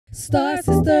Star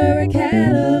Sister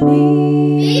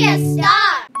Academy. Be a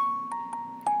star.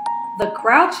 The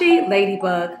Grouchy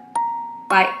Ladybug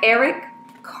by Eric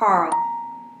Carle.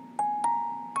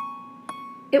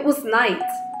 It was night,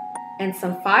 and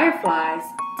some fireflies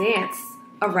danced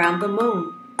around the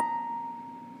moon.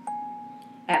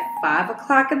 At 5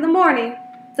 o'clock in the morning,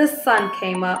 the sun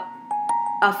came up.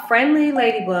 A friendly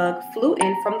ladybug flew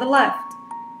in from the left.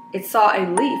 It saw a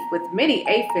leaf with many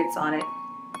aphids on it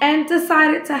and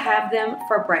decided to have them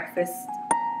for breakfast.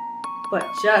 But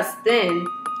just then,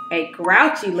 a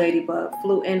grouchy ladybug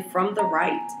flew in from the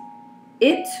right.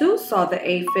 It too saw the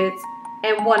aphids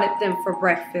and wanted them for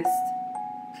breakfast.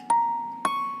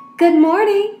 "Good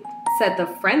morning," said the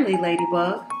friendly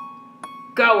ladybug.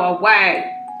 "Go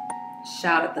away,"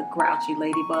 shouted the grouchy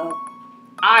ladybug.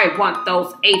 "I want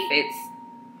those aphids."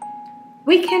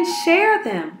 "We can share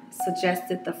them,"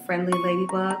 suggested the friendly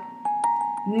ladybug.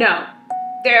 "No,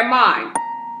 they're mine,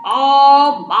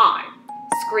 all mine,"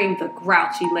 screamed the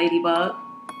grouchy ladybug.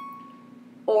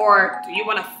 "Or do you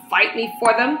want to fight me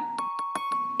for them?"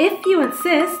 "If you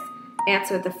insist,"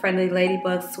 answered the friendly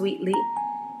ladybug sweetly.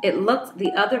 It looked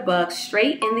the other bug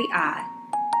straight in the eye.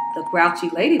 The grouchy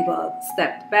ladybug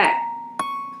stepped back.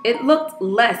 It looked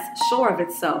less sure of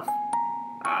itself.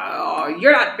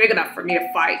 You're not big enough for me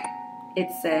to fight," it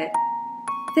said.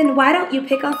 "Then why don't you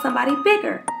pick on somebody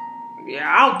bigger?" "Yeah,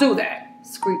 I'll do that,"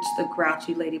 screeched the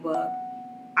grouchy ladybug.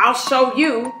 "I'll show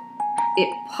you." It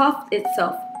puffed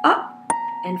itself up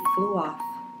and flew off.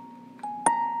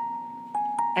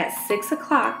 At 6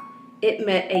 o'clock, it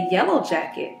met a yellow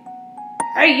jacket.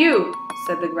 "Hey you,"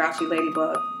 said the grouchy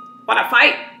ladybug. "Wanna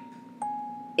fight?"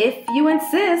 "If you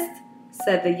insist,"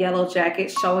 said the yellow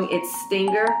jacket, showing its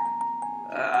stinger.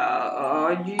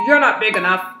 You're not big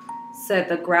enough," said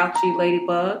the grouchy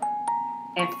ladybug,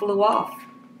 and flew off.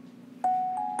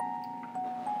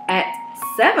 At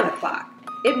 7 o'clock,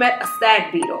 it met a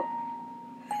stag beetle.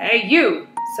 "Hey you,"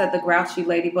 said the grouchy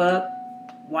ladybug.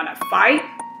 "Wanna fight?"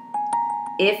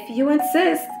 "If you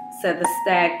insist," said the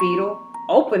stag beetle,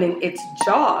 opening its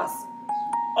jaws.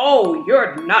 "Oh,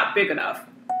 you're not big enough,"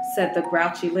 said the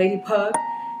grouchy ladybug,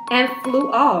 and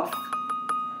flew off.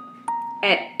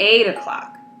 At 8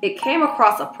 o'clock, it came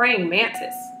across a praying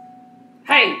mantis.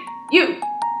 "Hey, you,"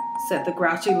 said the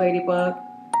grouchy ladybug.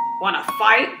 "Wanna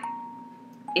fight?"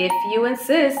 "If you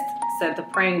insist," said the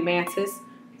praying mantis,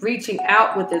 reaching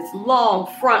out with its long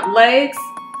front legs.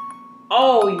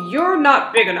 "Oh, you're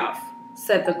not big enough,"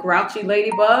 said the grouchy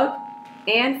ladybug,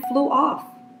 and flew off.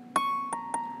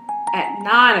 At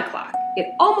 9 o'clock,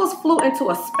 it almost flew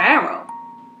into a sparrow.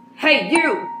 "Hey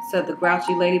you," said the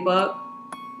grouchy ladybug.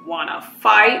 "Wanna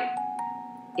fight?"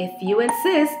 "If you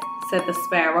insist," said the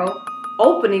sparrow,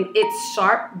 opening its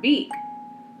sharp beak.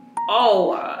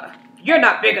 "Oh, you're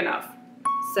not big enough,"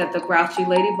 said the grouchy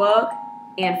ladybug,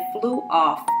 and flew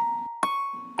off.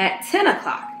 At 10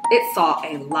 o'clock, it saw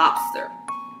a lobster.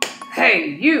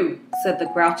 "Hey you," said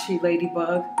the grouchy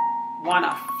ladybug.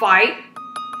 "Wanna fight?"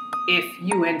 "If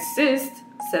you insist,"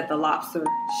 said the lobster,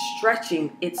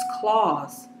 stretching its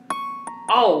claws.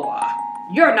 "Oh,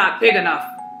 you're not big enough,"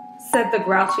 said the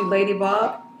grouchy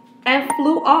ladybug, and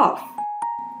flew off.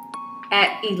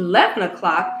 At 11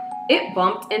 o'clock, it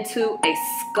bumped into a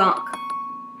skunk.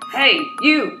 "Hey,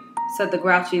 you," said the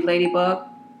grouchy ladybug.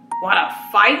 "Wanna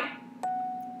fight?"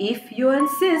 "If you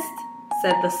insist,"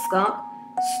 said the skunk,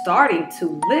 starting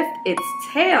to lift its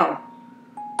tail.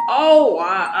 "Oh,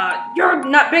 you're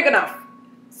not big enough,"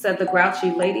 said the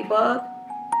grouchy ladybug,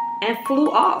 and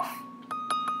flew off.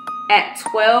 At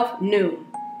 12 noon,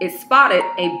 it spotted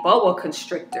a boa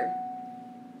constrictor.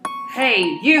 "Hey,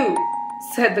 you,"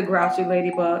 said the grouchy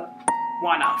ladybug.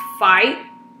 "Wanna fight?"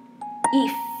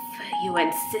 "If you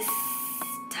insist,"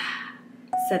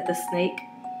 said the snake,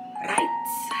 "right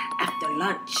after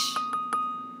lunch."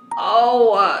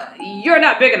 "Oh, you're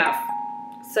not big enough,"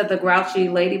 said the grouchy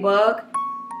ladybug,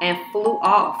 and flew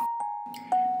off.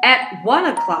 At 1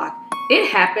 o'clock, it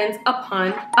happened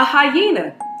upon a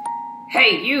hyena.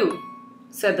 "Hey, you,"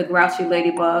 said the grouchy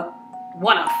ladybug.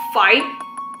 "Wanna fight?"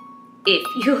 If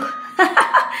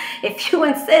you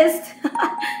insist,"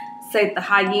 said the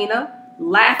hyena,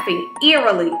 laughing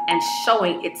eerily and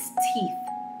showing its teeth.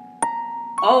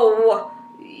 "Oh,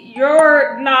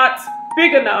 you're not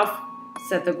big enough,"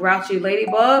 said the grouchy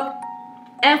ladybug,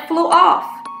 and flew off.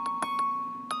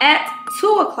 At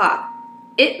 2 o'clock,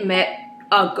 it met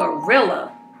a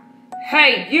gorilla.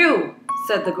 "Hey, you,"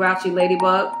 said the grouchy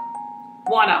ladybug.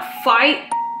 "Wanna fight?"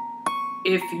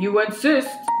 "If you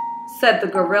insist," said the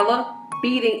gorilla,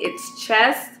 beating its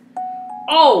chest.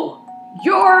 "Oh,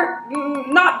 you're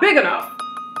not big enough,"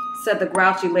 said the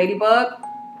grouchy ladybug,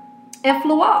 and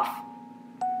flew off.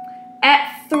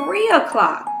 3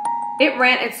 o'clock, it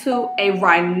ran into a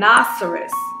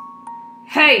rhinoceros.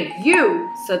 "Hey, you,"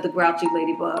 said the grouchy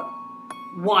ladybug.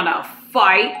 "Wanna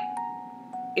fight?"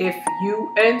 "If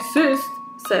you insist,"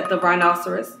 said the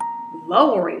rhinoceros,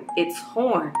 lowering its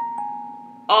horn.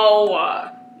 "Oh,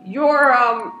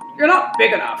 you're not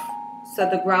big enough,"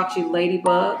 said the grouchy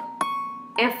ladybug,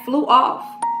 and flew off.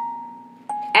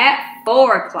 At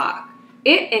 4 o'clock,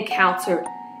 it encountered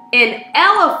an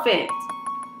elephant.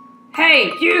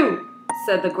 "Hey, you,"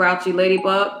 said the grouchy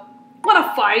ladybug.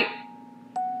 "Wanna fight?"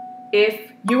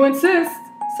 "If you insist,"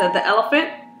 said the elephant,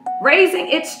 raising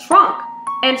its trunk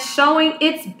and showing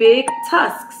its big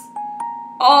tusks.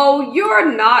 "Oh, you're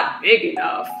not big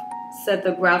enough," said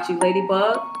the grouchy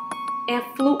ladybug, and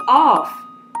flew off.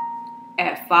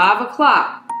 At 5 o'clock,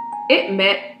 it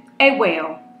met a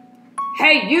whale.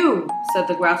 "Hey, you," said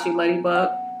the grouchy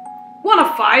ladybug. "Wanna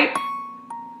fight?"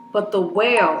 But the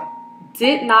whale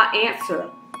did not answer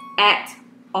at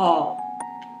all.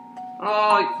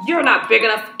 "Oh, you're not big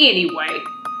enough anyway,"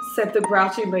 said the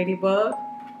grouchy ladybug,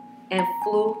 and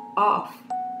flew off.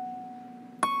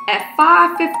 At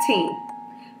 5:15,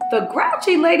 the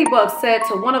grouchy ladybug said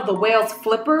to one of the whale's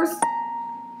flippers,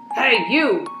 "Hey,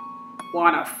 you,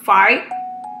 wanna fight?"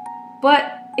 But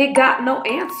it got no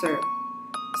answer,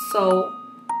 so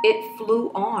it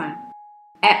flew on.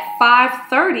 At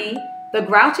 5:30, the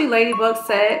grouchy ladybug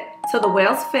said to the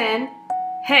whale's fin,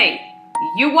 "Hey,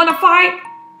 you wanna fight?"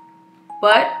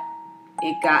 But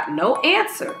it got no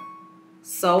answer,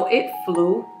 so it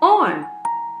flew on.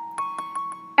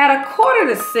 At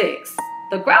 5:45,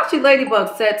 the grouchy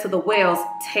ladybug said to the whale's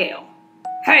tail,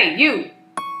 "Hey, you,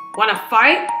 wanna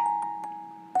fight?"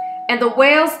 And the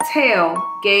whale's tail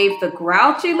gave the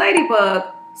grouchy ladybug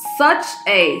such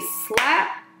a slap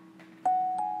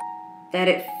that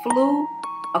it flew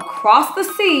across the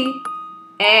sea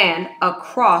and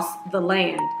across the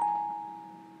land.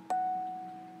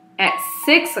 At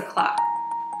 6 o'clock,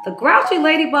 the grouchy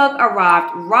ladybug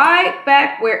arrived right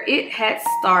back where it had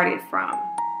started from.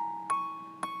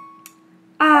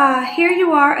 "Ah, here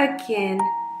you are again,"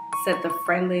 said the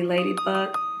friendly ladybug.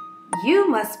 "You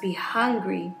must be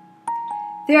hungry.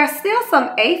 There are still some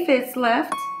aphids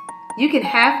left. You can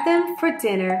have them for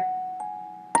dinner."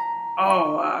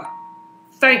 "Oh,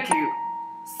 thank you,"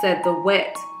 said the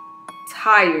wet,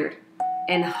 tired,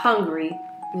 and hungry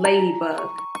ladybug.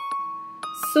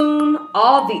 Soon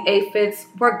all the aphids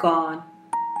were gone.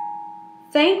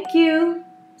 "Thank you,"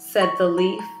 said the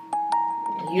leaf.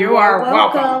 You are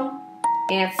welcome,"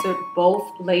 answered both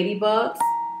ladybugs,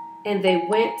 and they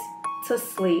went to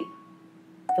sleep.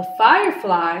 The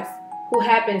fireflies, who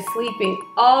had been sleeping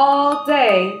all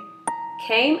day,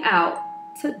 came out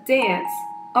to dance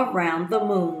around the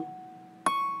moon.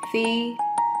 The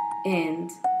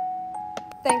end.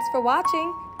 Thanks for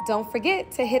watching. Don't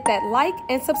forget to hit that like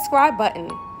and subscribe button.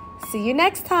 See you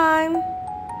next time.